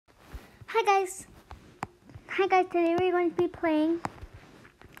Hi guys. Hi guys, today we're going to be playing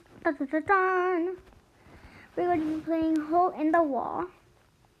We're going to be playing Hole in the Wall.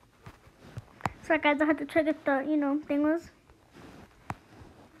 Sorry guys, I had to check if the, thing was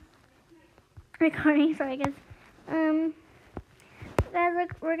recording. Sorry guys. Guys,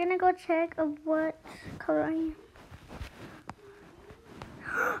 we're gonna go check of what color I am.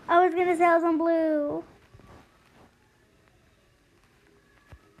 I was gonna say I was on blue.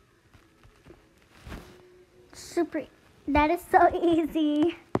 Super. That is so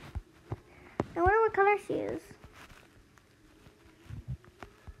easy. I wonder what color she is.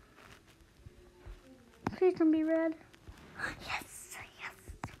 Please don't be red. Yes, yes.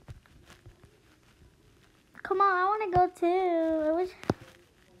 Come on, I want to go too. I wish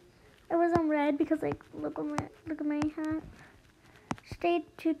I was on red because look at my hat. Stay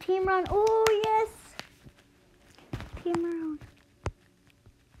to team round. Oh yes, team round.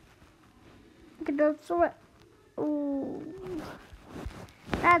 Look at the sword. Oh,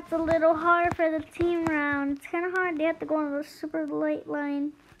 that's a little hard for the team round. It's kind of hard. They have to go on the super light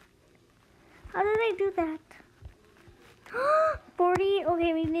line. How do they do that? 40?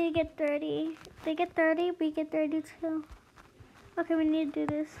 Okay, we need to get 30. If they get 30, we get 32. Okay, we need to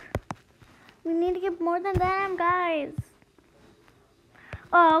do this. We need to get more than them, guys.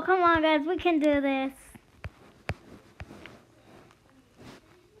 Oh, come on, guys. We can do this.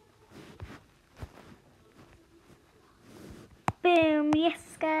 Boom.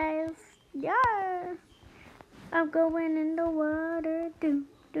 Yes, guys. Yeah. I'm going in the water. Do.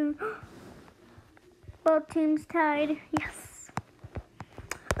 Both teams tied. Yes.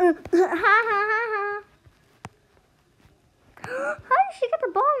 Ha ha ha. How did she get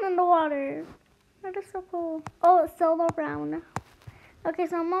the ball in the water? That is so cool. Oh, it's solo round. Okay,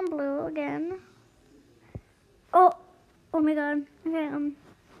 so I'm on blue again. Oh my god. Okay,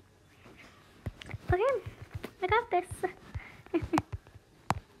 okay, I got this.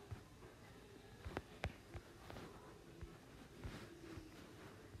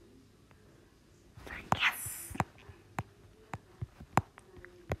 Yes.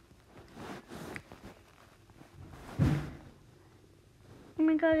 Oh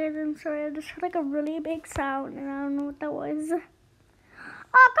my god, guys, I'm sorry. I just heard like a really big sound and I don't know what that was.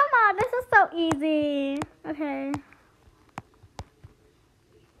 Oh, come on. This is so easy. Okay.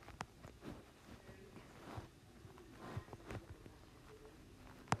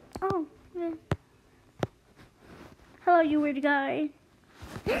 Oh, yeah. Hello, you weird guy.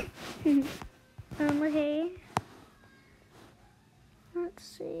 Okay. Let's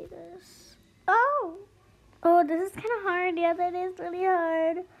see this. Oh, this is kind of hard. Yeah, that is really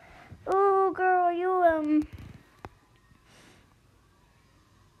hard. Oh, girl, you, oh,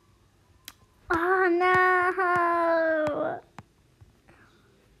 no.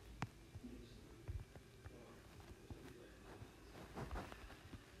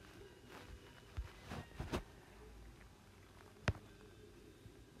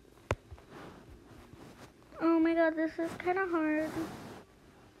 Oh, my God, this is kind of hard.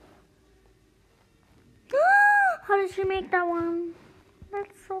 How did she make that one?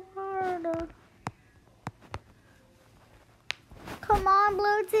 That's so hard. Come on,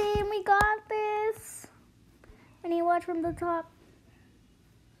 blue team, we got this. I need to watch from the top.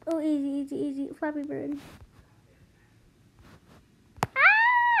 Oh, easy. Flappy Bird.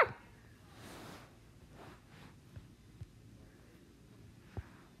 Ah!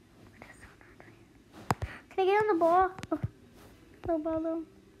 Can I get on the ball? Oh, no ball though.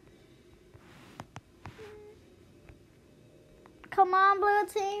 Come on, blue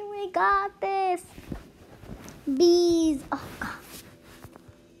team, we got this. Bees. Oh, God.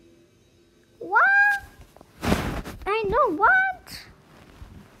 What? I know what?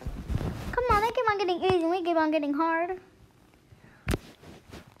 Come on, they keep on getting easy. We keep on getting hard.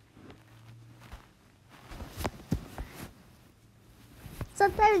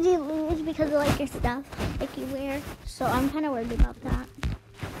 Sometimes you lose because of like your stuff, like you wear. So I'm kind of worried about that.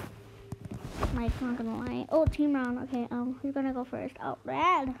 Like, not gonna lie. Oh, team round. Okay, who's gonna go first? Oh,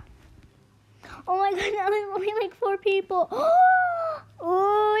 red. Oh my god, now there's only like 4 people.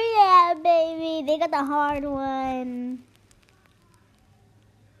 Oh yeah, baby. They got the hard one.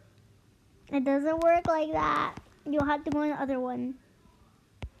 It doesn't work like that. You'll have to go on the other one.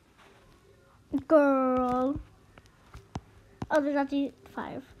 Girl. Oh, there's actually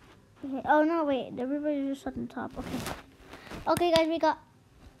 5. Okay. Oh no, wait. Everybody's just on the top. Okay. Okay, guys, we got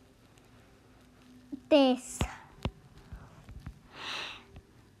this.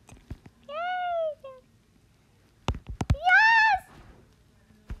 Yay! Yes!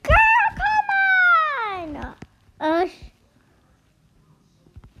 Girl, come on!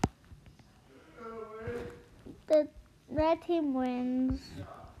 the red team wins.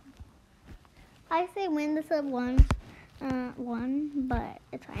 I say win the sub once, but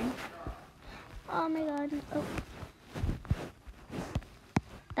it's fine. Oh my god. Oh.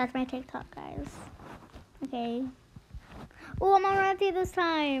 That's my TikTok, guys. Okay. Oh, I'm on red team this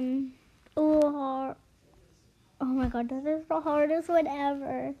time. Oh, hard. Oh my god, that is the hardest one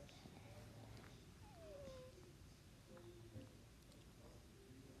ever.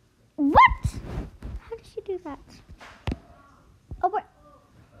 What? How did she do that? Oh, but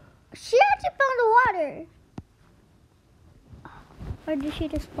she actually fell in the water. Or did she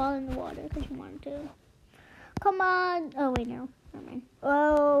just fall in the water because she wanted to? Come on. Oh, wait, no. Never mind.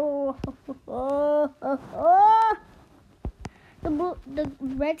 Oh. The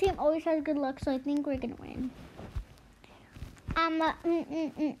red team always has good luck, so I think we're going to win.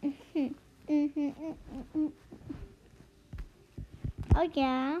 Oh,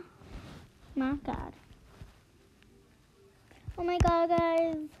 yeah. My god. Oh my god,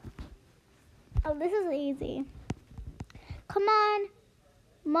 guys. Oh, this is easy. Come on.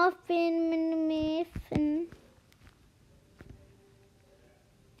 Muffin.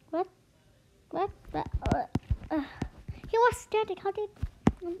 What? He was static. How did...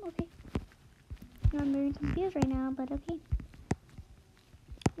 okay. I'm very confused right now, but okay.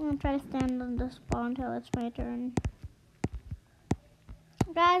 I'm going to try to stand on the spawn until it's my turn.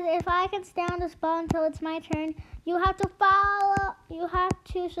 Guys, if I can stay on the spawn until it's my turn, you have to follow, you have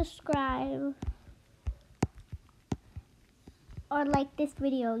to subscribe. Or like this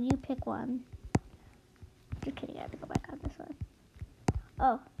video, you pick one. Just kidding, I have to go back on this one.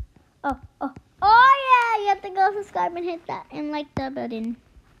 Oh yeah, you have to go subscribe and hit that, and like the button.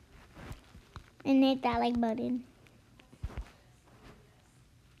 And hit that like button.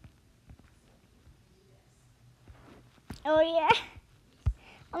 Oh yeah.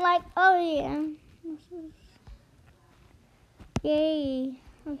 I'm like, oh yeah. Yay.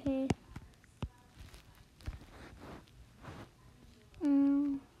 Okay.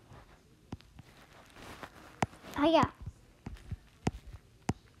 Oh yeah.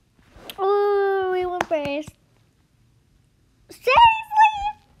 Oh, we went first. Seriously?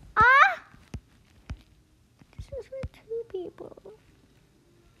 This is for 2 people.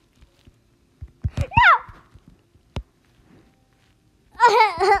 No!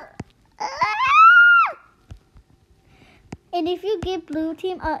 And if you give blue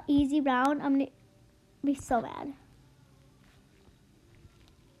team a easy round, I'm gonna be so mad.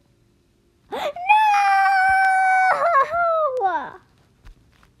 No!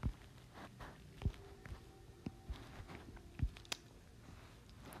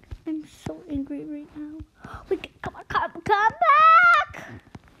 I'm so angry right now. Come back!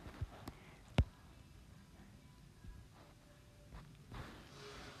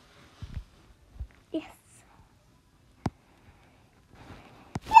 Yes.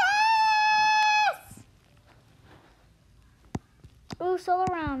 Yes! Ooh, solo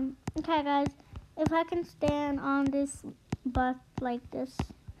round. Okay, guys. If I can stand on this bus like this.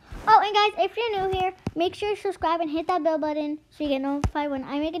 Oh, and guys, if you're new here, make sure you subscribe and hit that bell button so you get notified when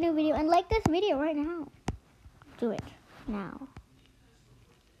I make a new video. And like this video right now. Do it now.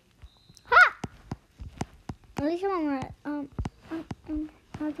 Ha! At least I'm on red.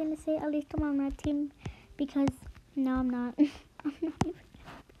 I was gonna say at least I'm on red team because no, I'm not. I'm not even.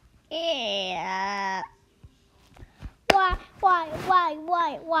 Yeah. Why? Oh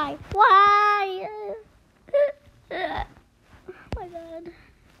my god.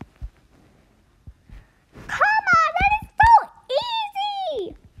 Come on, that is so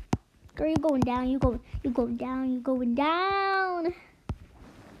easy. Girl, you going down, you going down.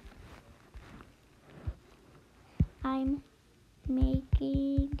 I'm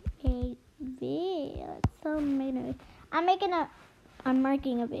making a vid. I'm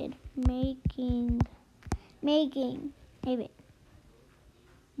marking a vid. Making a vid.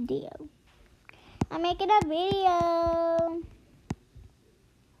 Video. I'm making a video.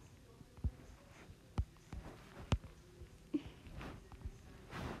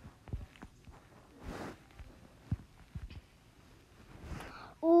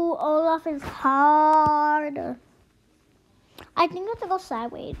 Ooh, Olaf is hard. I think I have to go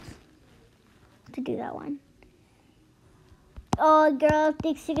sideways to do that one. Oh, girl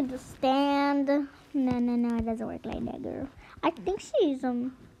thinks she can just stand. No, it doesn't work like that, girl. I think she's, I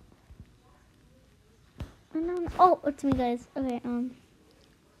don't know. Oh, it's me, guys. Okay,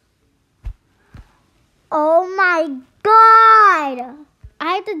 Oh my god!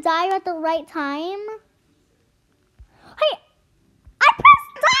 I have to dive at the right time? Hey! I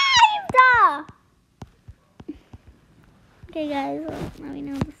pressed dived! Okay, guys, now we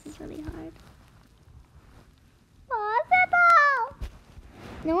know this is really hard.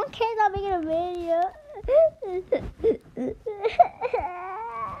 No one cares about making a video. It's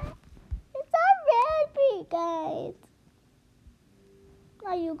already, guys.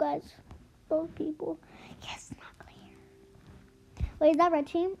 Not you guys. Both people. Yes, not clear. Wait, is that red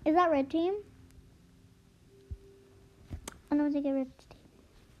team? Is that red team? I don't think it's red team.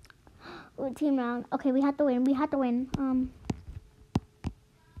 Ooh, team round. Okay, we have to win. We have to win.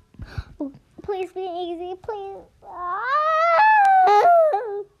 Oh, please be easy, please.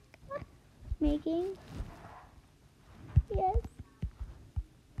 Making. Yes.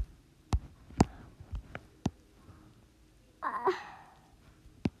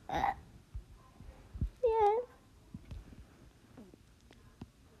 Yes.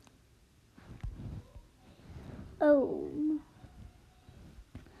 Oh.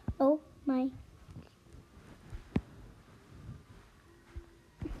 Oh my.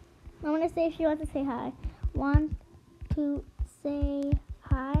 I want to say if she wants to say hi. Want to say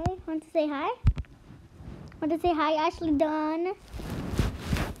hi? Want to say hi? Want to say hi, Ashley Dunn?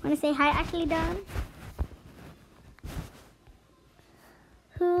 Want to say hi, Ashley Dunn?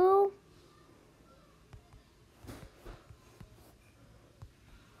 Who?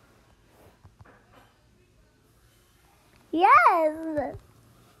 Yes.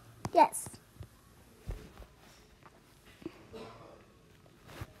 Yes.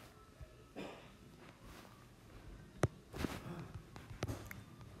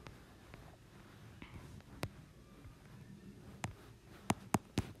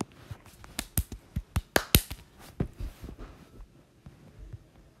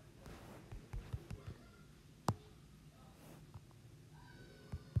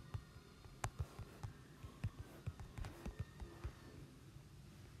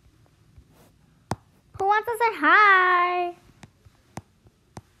 Who wants to say hi?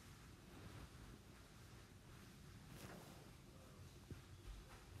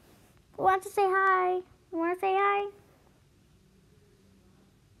 Who wants to say hi? You want to say hi?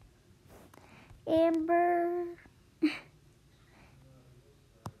 Amber.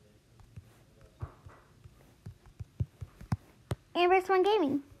 Amber's One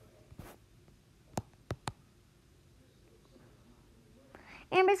Gaming.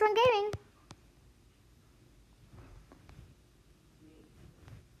 Amber's One Gaming.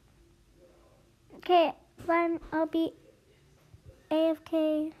 Okay, then I'll be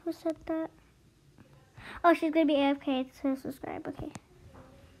AFK. Who said that? Oh, she's gonna be AFK to subscribe. Okay.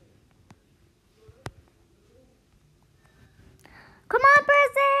 Come on,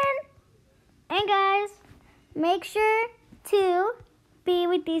 person! And guys, make sure to be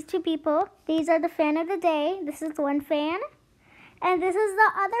with these two people. These are the fan of the day. This is one fan. And this is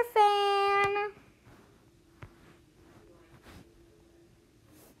the other fan.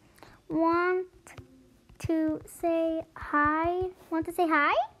 Want to say hi? Want to say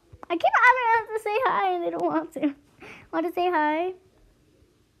hi? I keep asking them to say hi and they don't want to. Want to say hi?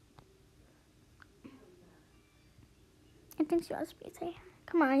 I think she wants me to say hi.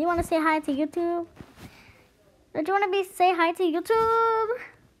 Come on, you want to say hi to YouTube? Don't you want to say hi to YouTube?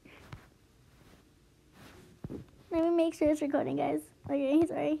 Let me make sure it's recording, guys. Okay,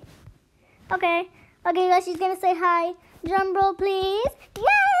 sorry. Okay, guys, she's gonna say hi. Drum roll, please.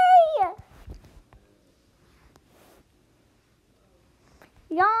 Yay!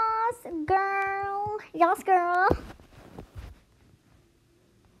 Yes, girl. Yes, girl.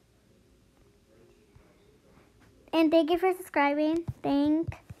 And thank you for subscribing.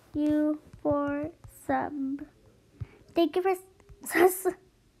 Thank you for sub. Thank you for sub.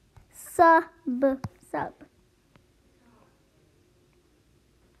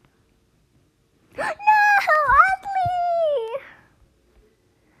 No, ugly.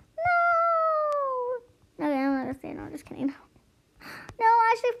 No. Okay, I'm not gonna say no. Just kidding. No,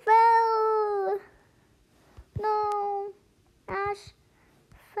 Ashley fell. No, Ash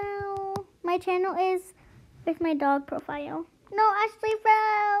fell. My channel is with my dog profile. No, Ashley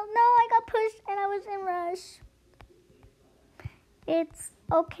fell. No, I got pushed and I was in rush. It's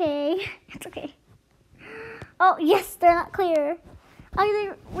okay. It's okay. Oh, yes, they're not clear.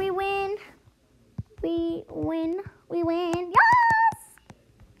 Either we win. We win. We win.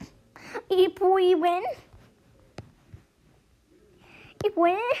 Yes! If we win. If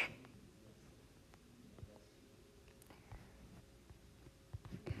we win.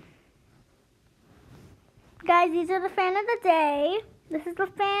 Guys, these are the fan of the day. This is the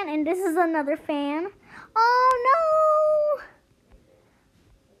fan, and this is another fan. Oh, no.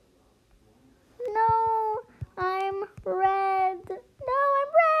 No, I'm red. No,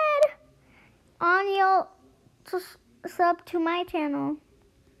 I'm red. Anya, sub to my channel.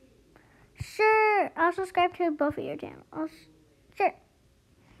 Sure, I'll subscribe to both of your channels. Sure.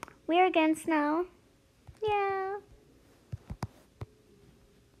 We're against now. Yeah.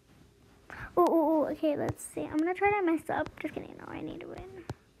 Ooh, okay, let's see. I'm gonna try to mess up. Just kidding, no, I need to win.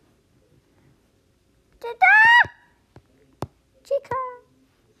 Chica!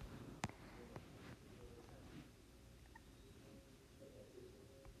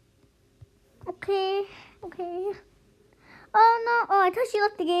 Okay. Oh no, I thought she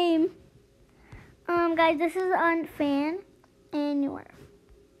left the game. Guys, this is on Fan and Your.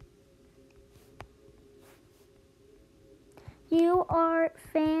 You are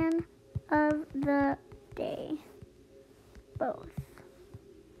fan of the day. Both.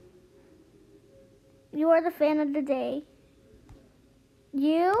 You are the fan of the day.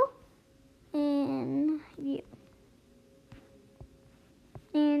 You and you.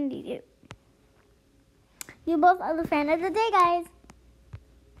 And you. You both are the fan of the day, guys.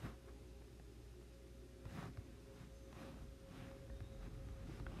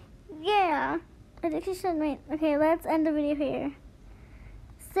 Yeah. Addiction, wait. Okay, let's end the video here.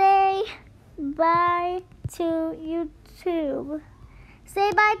 Say bye to YouTube.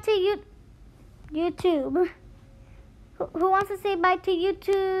 Say bye to YouTube. Who wants to say bye to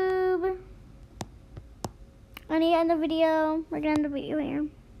YouTube? I need to end the video. We're gonna end the video here.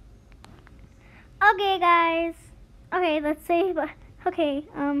 Okay, guys. Okay, let's say bye. Okay,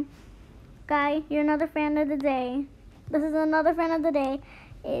 Guy, you're another fan of the day. This is another fan of the day.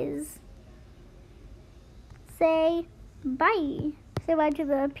 Is say bye. Say bye to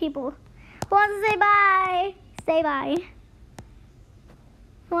the people. Who wants to say bye? Say bye.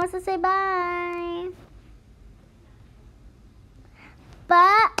 Who wants to say bye?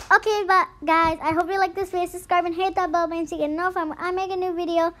 But guys, I hope you like this video. Subscribe and hit that bell button so you get notified when I make a new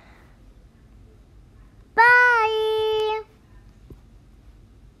video. Bye.